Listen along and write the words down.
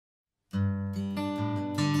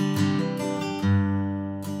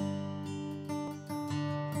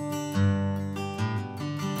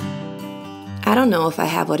I don't know if I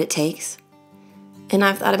have what it takes. And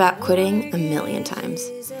I've thought about quitting a million times.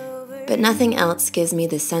 But nothing else gives me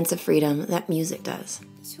the sense of freedom that music does.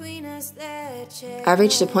 I've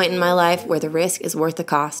reached a point in my life where the risk is worth the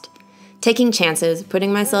cost. Taking chances,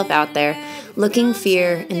 putting myself out there, looking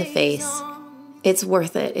fear in the face. It's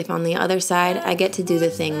worth it if on the other side I get to do the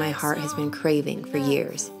thing my heart has been craving for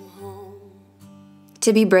years.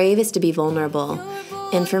 To be brave is to be vulnerable.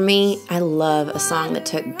 And for me, I love a song that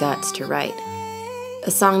took guts to write. A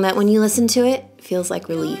song that when you listen to it, feels like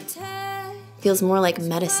relief. Feels more like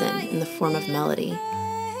medicine in the form of melody.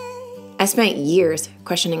 I spent years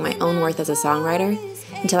questioning my own worth as a songwriter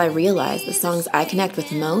until I realized the songs I connect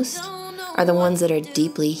with most are the ones that are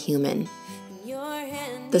deeply human.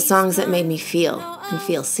 The songs that made me feel and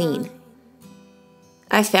feel seen.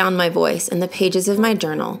 I found my voice in the pages of my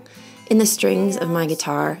journal, in the strings of my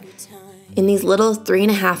guitar, in these little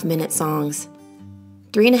 3.5-minute songs.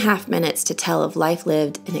 3.5 minutes to tell of life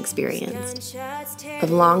lived and experienced,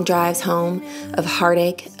 of long drives home, of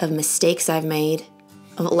heartache, of mistakes I've made,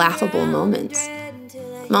 of laughable moments,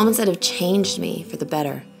 moments that have changed me for the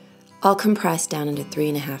better, all compressed down into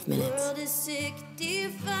 3.5 minutes.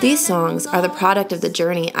 These songs are the product of the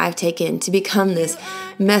journey I've taken to become this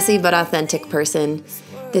messy but authentic person,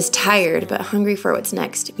 this tired but hungry for what's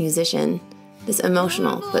next musician, this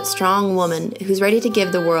emotional but strong woman who's ready to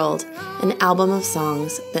give the world an album of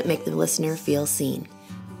songs that make the listener feel seen,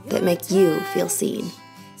 that make you feel seen.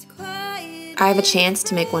 I have a chance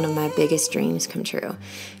to make one of my biggest dreams come true,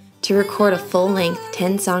 to record a full-length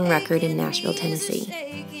 10-song record in Nashville, Tennessee.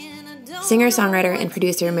 Singer-songwriter and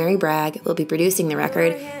producer Mary Bragg will be producing the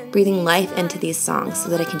record, breathing life into these songs so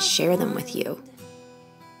that I can share them with you.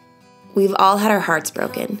 We've all had our hearts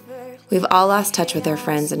broken. We've all lost touch with our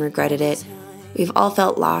friends and regretted it. We've all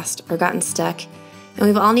felt lost or gotten stuck, and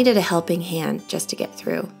we've all needed a helping hand just to get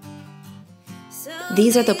through.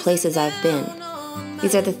 These are the places I've been.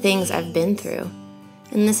 These are the things I've been through.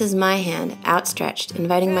 And this is my hand outstretched,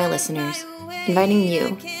 inviting my listeners, inviting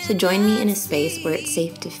you to join me in a space where it's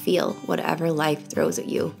safe to feel whatever life throws at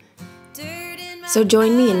you. So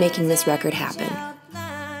join me in making this record happen.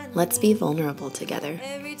 Let's be vulnerable together.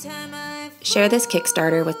 Share this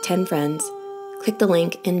Kickstarter with 10 friends. Click the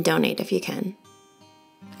link and donate if you can.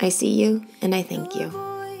 I see you and I thank you.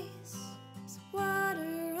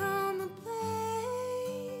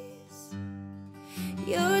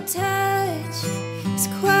 Your touch is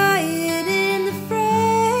quiet.